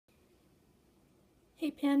Hey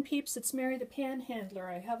pan peeps, it's Mary the Panhandler.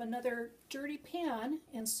 I have another dirty pan,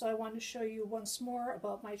 and so I want to show you once more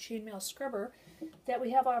about my chainmail scrubber that we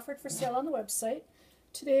have offered for sale on the website.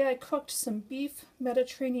 Today I cooked some beef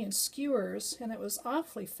Mediterranean skewers, and it was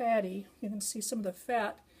awfully fatty. You can see some of the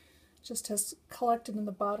fat just has collected in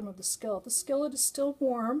the bottom of the skillet. The skillet is still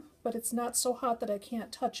warm, but it's not so hot that I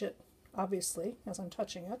can't touch it, obviously, as I'm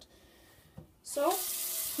touching it. So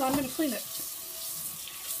now I'm going to clean it.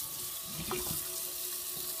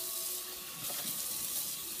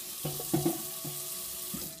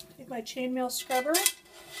 Take my chainmail scrubber.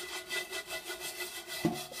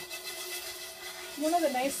 One of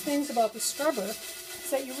the nice things about the scrubber is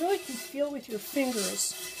that you really can feel with your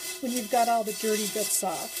fingers when you've got all the dirty bits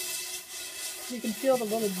off. You can feel the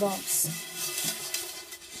little bumps.